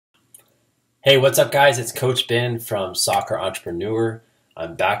Hey, what's up, guys? It's Coach Ben from Soccer Entrepreneur.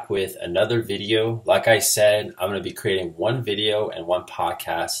 I'm back with another video. Like I said, I'm going to be creating one video and one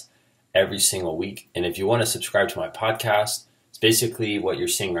podcast every single week. And if you want to subscribe to my podcast, it's basically what you're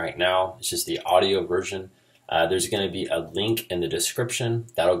seeing right now. It's just the audio version. There's going to be a link in the description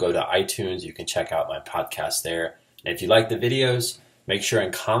that'll go to iTunes. You can check out my podcast there. And if you like the videos, make sure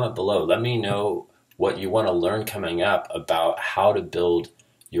and comment below. Let me know what you want to learn coming up about how to build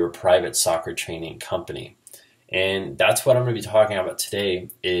your private soccer training company. And that's what I'm going to be talking about today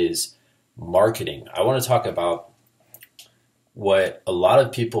is marketing. I want to talk about what a lot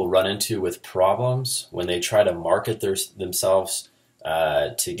of people run into with problems when they try to market themselves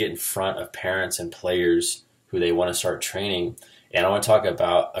to get in front of parents and players who they want to start training. And I want to talk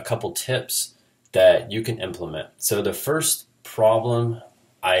about a couple tips that you can implement. So the first problem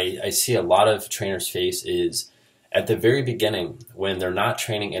I see a lot of trainers face is at the very beginning, when they're not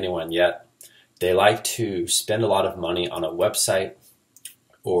training anyone yet, they like to spend a lot of money on a website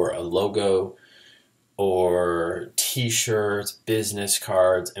or a logo or t-shirts, business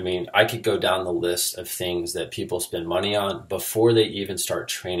cards. I mean, I could go down the list of things that people spend money on before they even start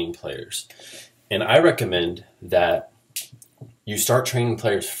training players. And I recommend that you start training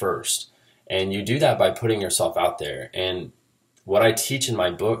players first. And you do that by putting yourself out there. And what I teach in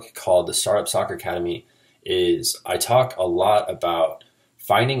my book called the Startup Soccer Academy is I talk a lot about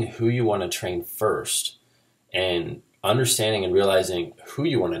finding who you want to train first and understanding and realizing who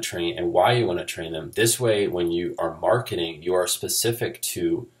you want to train and why you want to train them. This way, when you are marketing, you are specific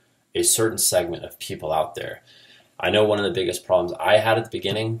to a certain segment of people out there. I know one of the biggest problems I had at the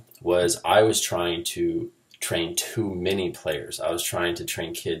beginning was I was trying to train too many players. I was trying to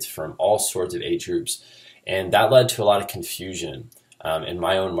train kids from all sorts of age groups, and that led to a lot of confusion in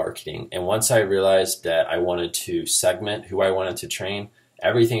my own marketing. And once I realized that I wanted to segment who I wanted to train,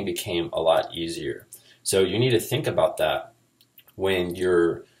 everything became a lot easier. So you need to think about that when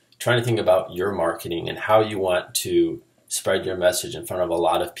you're trying to think about your marketing and how you want to spread your message in front of a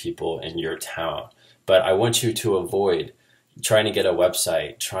lot of people in your town. But I want you to avoid trying to get a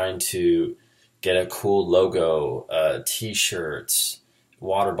website, trying to get a cool logo, t-shirts,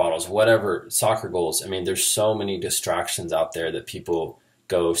 water bottles, whatever, soccer goals. I mean, there's so many distractions out there that people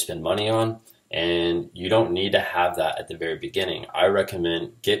go spend money on, and you don't need to have that at the very beginning. I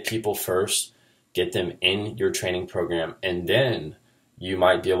recommend get people first, get them in your training program, and then you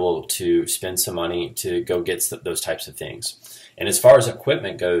might be able to spend some money to go get those types of things. And as far as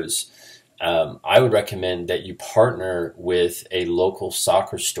equipment goes, I would recommend that you partner with a local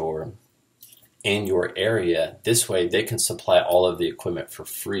soccer store in your area. This way they can supply all of the equipment for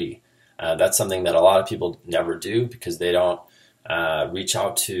free. That's something that a lot of people never do because they don't reach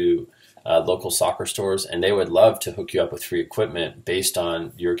out to local soccer stores, and they would love to hook you up with free equipment based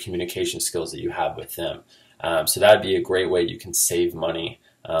on your communication skills that you have with them. So that would be a great way you can save money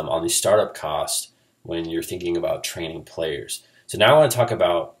on the startup cost when you're thinking about training players. So now I want to talk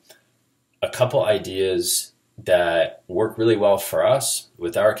about a couple ideas that work really well for us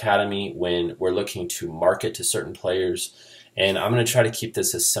with our academy when we're looking to market to certain players. And I'm going to try to keep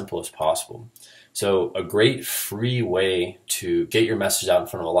this as simple as possible. So a great free way to get your message out in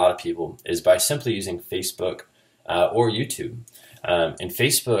front of a lot of people is by simply using Facebook or YouTube. And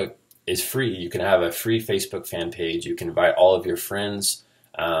Facebook is free. You can have a free Facebook fan page. You can invite all of your friends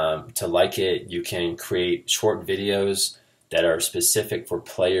to like it. You can create short videos that are specific for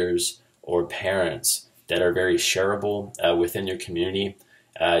players or parents that are very shareable within your community.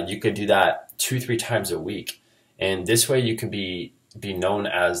 You could do that 2-3 times a week. And this way you can be known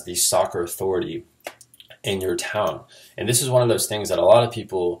as the soccer authority in your town. And this is one of those things that a lot of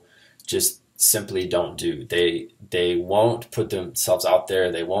people just simply don't do. They won't put themselves out there.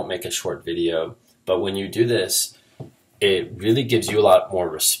 They won't make a short video. But when you do this, it really gives you a lot more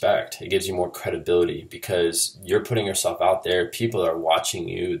respect. It gives you more credibility because you're putting yourself out there. People are watching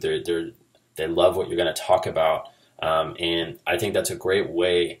you. They love what you're going to talk about. And I think that's a great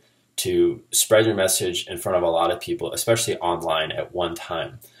way to spread your message in front of a lot of people, especially online at one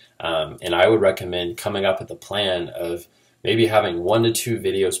time. And I would recommend coming up with a plan of maybe having 1 to 2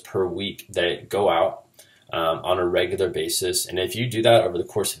 videos per week that go out on a regular basis. And if you do that over the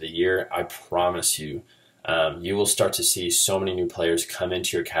course of a year, I promise you, you will start to see so many new players come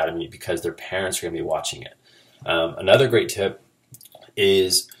into your academy because their parents are going to be watching it. Another great tip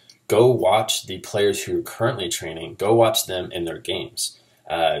is go watch the players who are currently training. Go watch them in their games.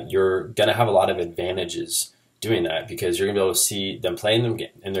 You're going to have a lot of advantages doing that because you're going to be able to see them playing them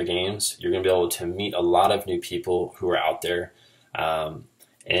in their games. You're going to be able to meet a lot of new people who are out there.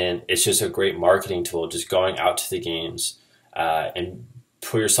 And it's just a great marketing tool, just going out to the games and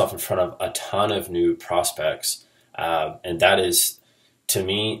put yourself in front of a ton of new prospects. And that is, to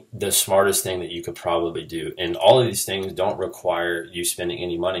me, the smartest thing that you could probably do. And all of these things don't require you spending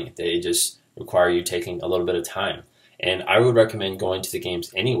any money. They just require you taking a little bit of time. And I would recommend going to the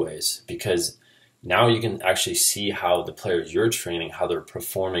games anyways, because now you can actually see how the players you're training, how they're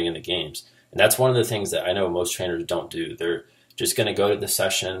performing in the games. And that's one of the things that I know most trainers don't do. They're just going to go to the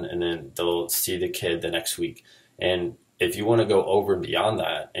session and then they'll see the kid the next week. And if you want to go over and beyond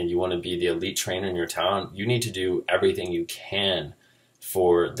that and you want to be the elite trainer in your town, you need to do everything you can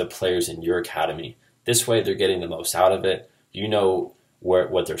for the players in your academy. This way they're getting the most out of it. You know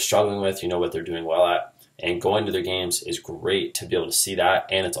what they're struggling with, you know what they're doing well at. And going to their games is great to be able to see that,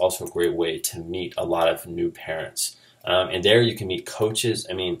 and it's also a great way to meet a lot of new parents. And there you can meet coaches.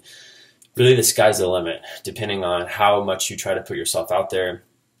 I mean, really the sky's the limit. Depending on how much you try to put yourself out there,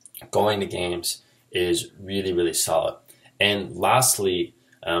 going to games is really, really solid. And lastly,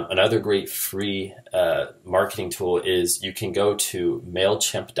 another great free marketing tool is you can go to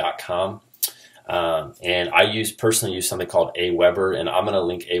MailChimp.com. And I personally use something called Aweber, and I'm going to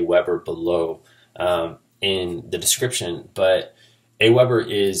link Aweber below in the description. But Aweber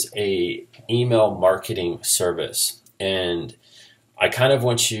is a email marketing service, and I kind of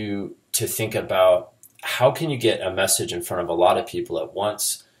want you to think about how can you get a message in front of a lot of people at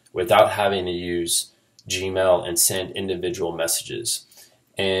once without having to use Gmail and send individual messages.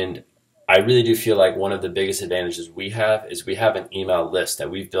 And I really do feel like one of the biggest advantages we have is we have an email list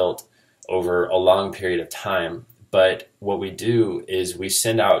that we've built over a long period of time. But what we do is we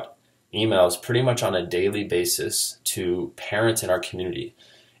send out emails pretty much on a daily basis to parents in our community.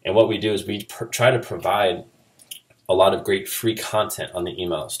 And what we do is we try to provide a lot of great free content on the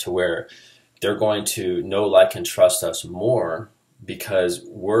emails to where they're going to know, like, and trust us more because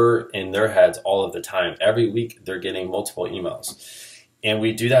we're in their heads all of the time. Every week they're getting multiple emails. And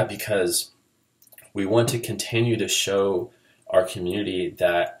we do that because we want to continue to show our community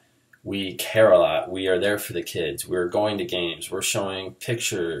that we care a lot. We are there for the kids. We're going to games. We're showing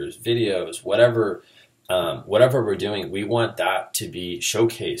pictures, videos, whatever we're doing. We want that to be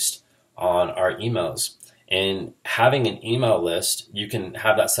showcased on our emails. And having an email list, you can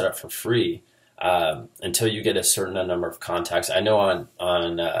have that set up for free until you get a certain number of contacts. I know on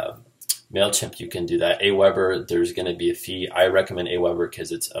MailChimp you can do that. Aweber, there's going to be a fee. I recommend Aweber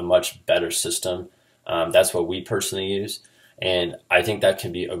because it's a much better system. That's what we personally use. And I think that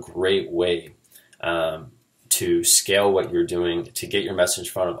can be a great way to scale what you're doing to get your message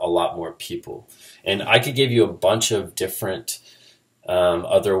in front of a lot more people. And I could give you a bunch of different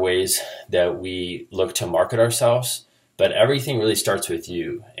other ways that we look to market ourselves, but everything really starts with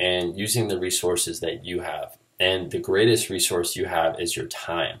you and using the resources that you have. And the greatest resource you have is your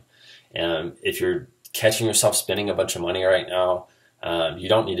time. And if you're catching yourself spending a bunch of money right now, you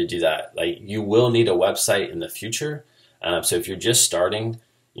don't need to do that. Like, you will need a website in the future. So if you're just starting,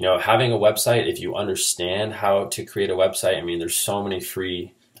 having a website, if you understand how to create a website, I mean, there's so many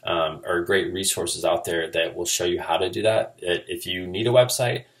free or great resources out there that will show you how to do that. If you need a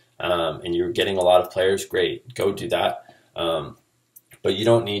website and you're getting a lot of players, great, go do that. But you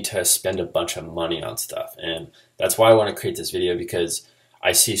don't need to spend a bunch of money on stuff. And that's why I want to create this video, because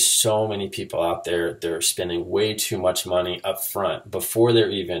I see so many people out there, they're spending way too much money up front before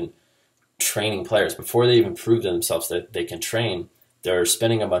they're even training players, before they even prove to themselves that they can train. They're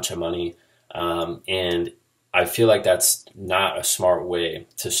spending a bunch of money, and I feel like that's not a smart way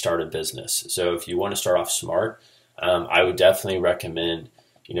to start a business. So if you want to start off smart, I would definitely recommend,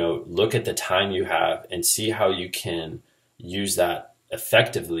 look at the time you have and see how you can use that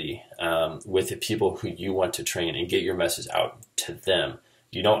effectively with the people who you want to train and get your message out to them.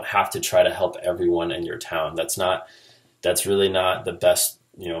 You don't have to try to help everyone in your town. That's really not the best,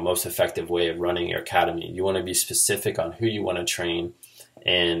 most effective way of running your academy. You want to be specific on who you want to train.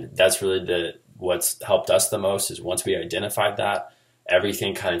 And that's really what's helped us the most is once we identified that,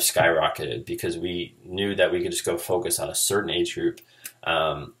 everything kind of skyrocketed because we knew that we could just go focus on a certain age group.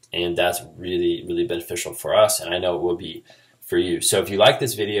 And that's really, really beneficial for us. And I know it will be for you. So if you like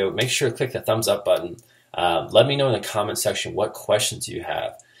this video, make sure to click the thumbs up button. Let me know in the comment section what questions you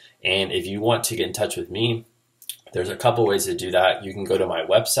have. And if you want to get in touch with me, there's a couple ways to do that. You can go to my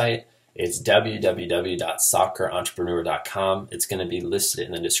website. It's www.soccerentrepreneur.com. It's going to be listed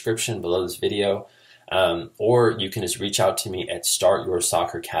in the description below this video. Or you can just reach out to me at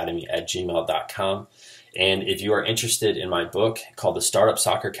startyoursocceracademy@gmail.com. And if you are interested in my book called The Startup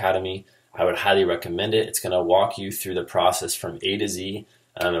Soccer Academy, I would highly recommend it. It's going to walk you through the process from A to Z.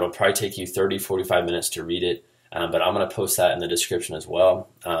 It'll probably take you 30, 45 minutes to read it. But I'm going to post that in the description as well.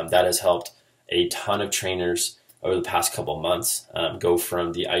 That has helped a ton of trainers over the past couple months, go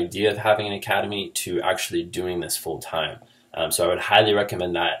from the idea of having an academy to actually doing this full time. So I would highly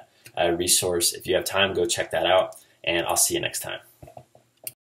recommend that resource. If you have time, go check that out, and I'll see you next time.